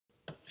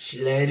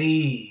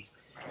Shiesty,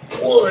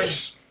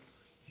 what's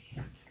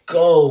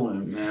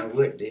going, man?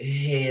 What the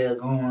hell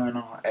going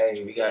on?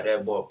 Hey, we got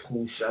that boy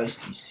Pooh,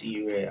 Shiesty,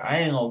 C-Red. I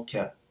ain't gonna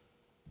cap.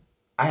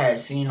 I had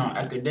seen on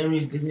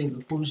academics this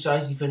nigga Pooh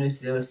Shiesty finna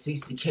sell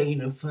 60K in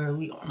the fur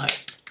week. I'm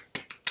like,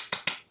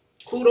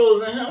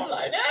 kudos to him. I'm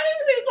like, that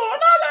is going on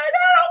like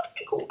that.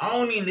 Okay, cool. I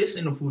don't even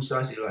listen to Pooh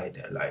Shiesty like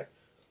that. Like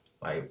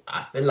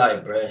I feel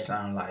like bruh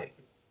sound like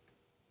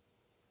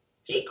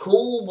he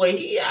cool, but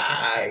he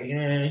alright. You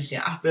know what I'm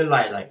saying? I feel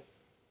like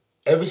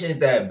ever since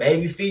that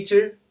baby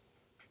feature,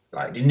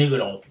 like the nigga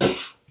don't.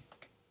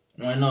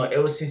 You know,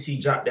 ever since he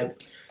dropped that,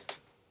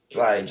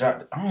 I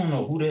don't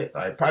know who that,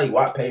 like probably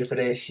Watt paid for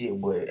that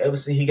shit, but ever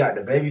since he got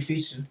the baby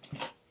feature,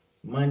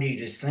 Monday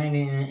just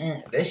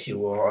singing, that shit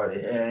was hard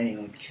as hell. I ain't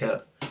even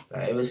care.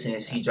 Like ever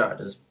since he dropped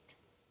this,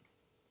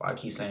 I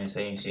keep saying the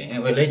same shit.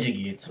 Anyway, let's just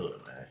get to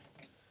it, man.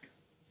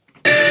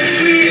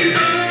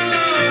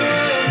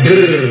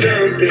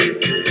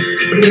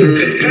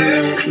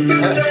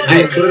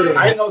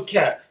 I ain't gonna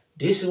cap.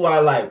 This is why I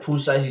like Pooh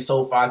Shiesty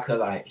so far, cause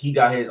like he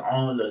got his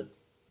own little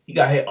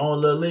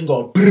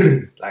lingo.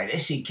 Like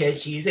that shit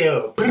catchy as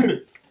hell.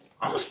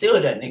 I'ma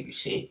steal that nigga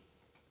shit.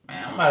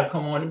 Man, I'm about to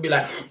come on and be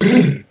like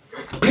shit,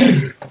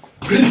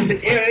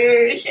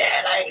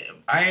 like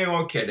I ain't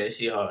gonna care. That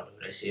shit hard though.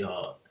 That shit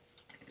hard.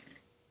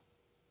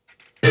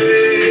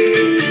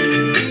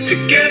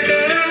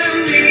 Together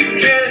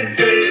we can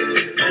face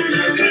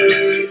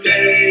another day.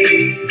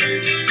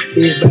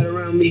 Everybody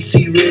around me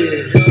see red.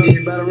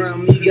 Everybody around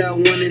me got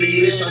one in the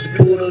head. Shawty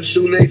pulled up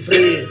shooting, they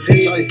fled.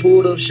 Shawty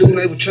pulled up shooting,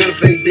 they were trying to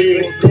fake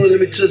dead. Let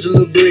me touch a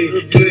little bread.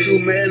 Get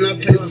too mad and I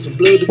paid for some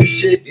blood to be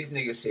shed. This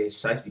nigga said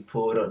Shiesty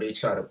pulled up, they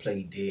try to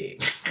play dead.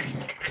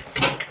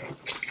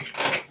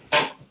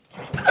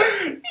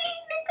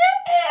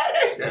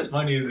 That's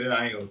funny as hell.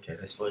 I ain't gonna care.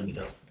 That's funny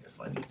though. That's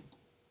funny.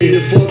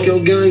 Fuck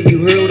your gun,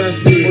 you heard what I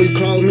said. Before you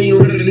call me,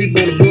 you sleep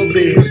on the bunk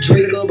bed.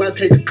 Drink up, I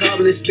take the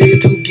carbon instead.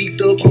 Too geeked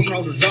up, I'm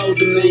crossing out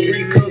with the man.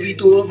 Recub, he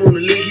threw up on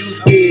the leg, he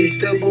was scared.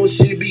 Step on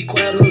shit, be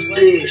quiet, no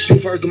saying. Shoot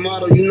first the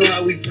motto, you know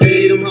how we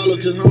play. Them hollow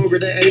to hungry,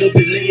 they ate up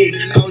his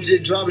leg. I was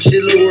just dropping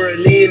shit, little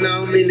word in.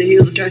 Now I'm in the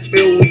hills, I can't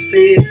spell what we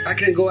said. I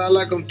can't go out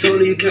like I'm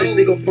Tony, you can't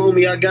sneak up on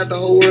me. I got the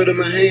whole world in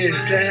my hands.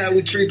 Say how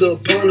we treat the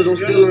opponents, I'm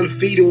still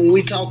undefeated when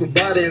we talking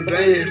body and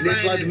bands. They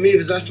fly to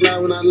Memphis, I slide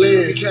when I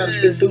land. You try to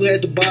spin through,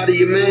 had to body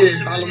your man.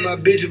 All of my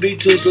bitches be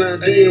too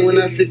slant then when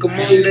I see come on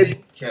they.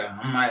 Yeah,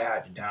 I might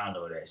have to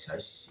download that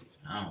Shiesty shit.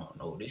 I don't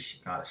know. This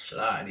shit gotta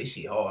slide. This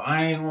shit hard.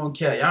 I ain't gonna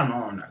care. Y'all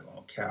know I'm not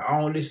gonna care.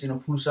 I don't listen to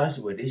Pooh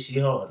Shiesty, but this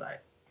shit hard.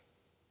 Like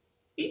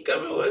he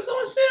coming with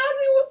some shit. I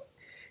see what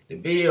the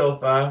video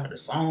fire, the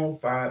song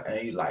fire,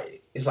 and you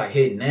like it's like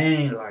his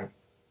name. Like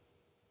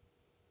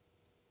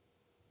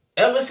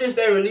ever since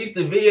they released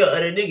the video of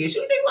the nigga,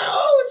 shoot nigga like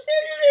oh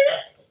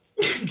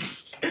shit.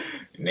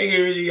 Nigga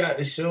really got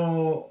the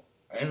show.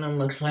 And I'm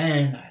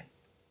McLaren, like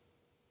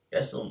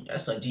that's some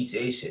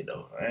GTA shit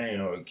though. I ain't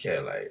gonna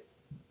care. Like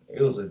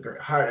it was a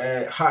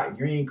hot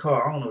green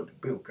car. I don't know if the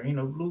bill green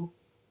or blue.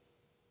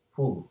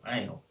 Who I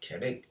ain't gonna care.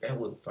 That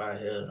would fire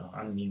hell though.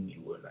 I need me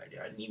wood like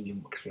that. I need me a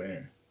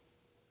McLaren.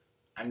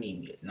 I need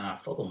me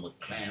fuck a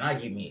McLaren. I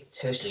give me a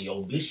Tesla.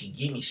 Yo bitch, she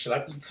give me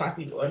sloppy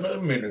toppy. Another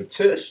minute a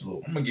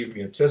Tesla. I'm gonna give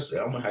me a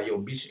Tesla. I'm gonna have your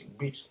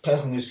bitch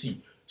passing the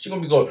seat. She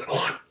gonna be going.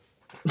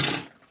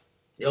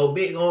 Yo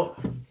bitch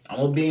I'm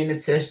gonna be in the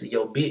Tesla.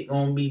 Yo, bitch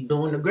gonna be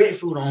doing the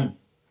grapefruit on me.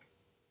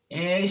 You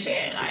know what I'm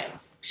saying? Like,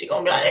 she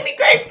gonna be like, let me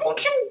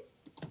grapefruit you.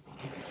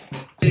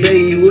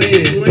 Bang you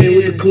in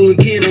with the cooler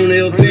kid on the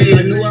LV.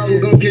 I knew I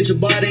was gonna catch a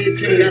body at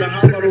 10. Gotta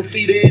hop out on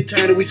feet every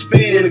time that we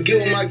spin. Wanna get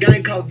with my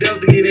gang called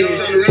Delta get in.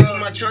 Tryna run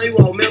with my chain,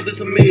 you all Memphis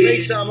and me. They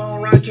shot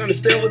long right, turn to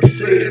stare with the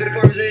city.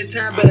 First every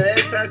time, better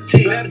ask I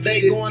T. That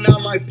day going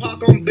out like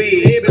Pac on bed.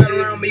 Everybody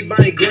around me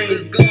buying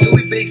green.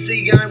 We big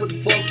C gang, what the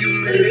fuck you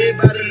mean?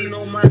 Everybody ain't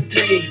on my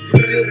team.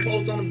 Still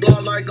post on the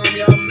block like I'm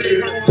y'all man.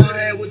 I'm hard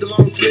hat with the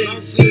long sleeve.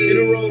 In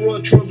the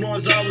road truck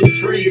noise always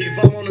free. If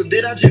I want to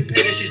did, I just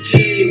pay that shit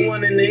cheap.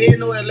 One in the head,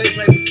 no LA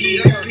paper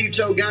key. Peep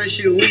your gang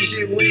shit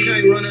weak.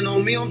 Can't running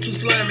on me, I'm too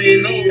slimy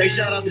and no. They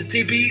shout out to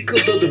TP,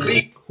 cooked up the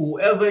beat.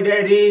 Whoever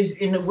that is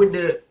with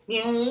the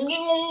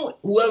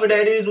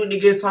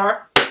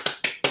guitar,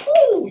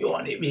 ooh, you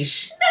on it be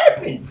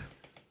snapping.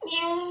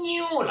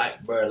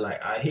 Like bro,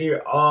 like I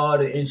hear all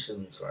the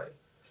instruments, like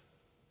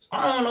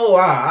I don't know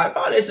why. If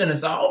I listen to a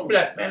song, I'm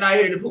like, man, I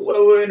hear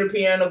whoever in the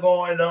piano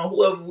going on,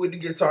 whoever with the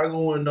guitar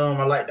going on.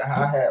 I like the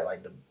hi-hat,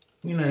 like the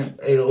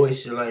 808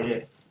 shit like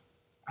that.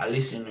 I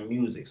listen to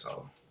music,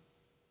 so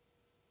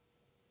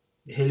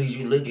the hell is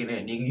you looking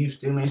at, nigga? You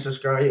still ain't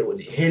subscribed yet. What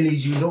the hell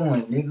is you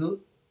doing, nigga?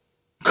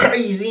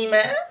 Crazy,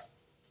 man.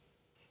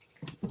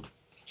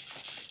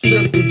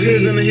 Just some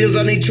tears in the hills,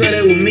 I need to try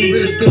that with me.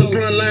 Real still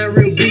front line,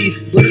 real beef.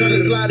 But got to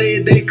slide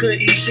every day,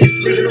 couldn't eat shit.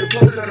 Sleeping up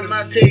close out of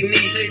my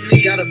technique.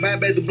 Gotta buy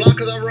back the block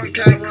cause I run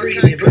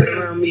concrete. Everybody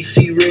around me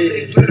see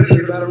red.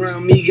 Everybody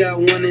around me got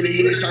one in the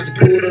head. Shawty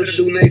pulled up,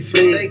 shooting, they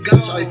fled.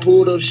 Shawty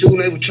pulled up, shooting,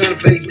 they were trying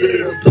to fake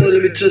dead. Thug,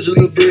 let me touch a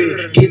little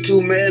bread. Get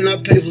too mad and I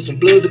pay for some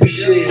blood to be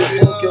shed.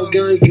 Fuck your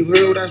gang, you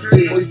heard what I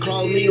said. Before you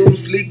call me, I'm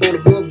sleep on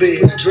the bunk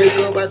bed. Drake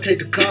up, I take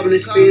the carbon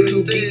instead.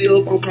 Too geeked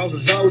up, I'm crossing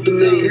all with the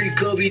men. 3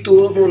 cup, he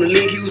threw up on the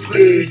lick, he was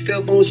scared. He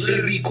step on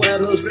shit, be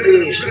quiet, no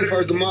stead. Shoot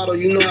first the model,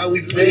 you know how we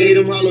played.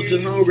 Them hollow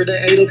too hungry, they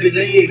ate up his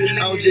leg.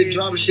 I was just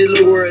dropping shit,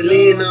 look where it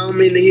led. Now I'm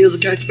in the hills,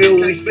 I can't spell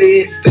where we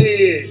stayed.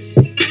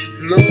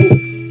 No,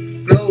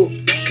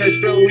 can't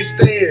spell where we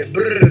stayed.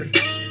 Brr.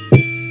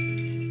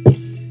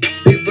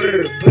 Big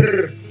brr,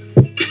 brr.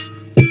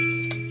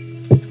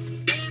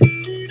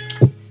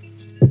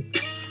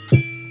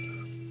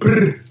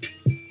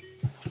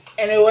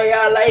 Anyway,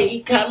 y'all like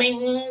he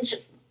coming.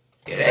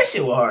 Yeah, that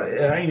shit was hard.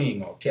 I ain't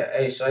even gonna care.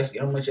 Hey, Shiesty,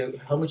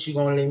 how much you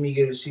gonna let me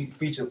get a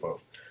feature for?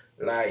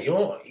 Like, you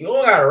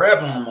don't gotta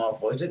rap on them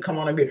motherfuckers. Just come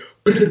on and be,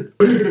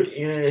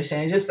 you know what I'm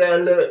saying? Just say a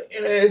little,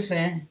 you know what I'm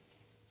saying?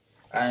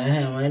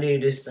 When they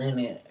just saying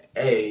it,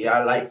 hey,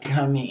 y'all like,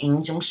 comment,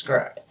 and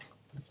subscribe.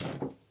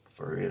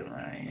 For real,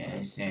 man. You know what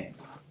I'm saying?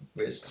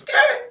 But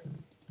subscribe.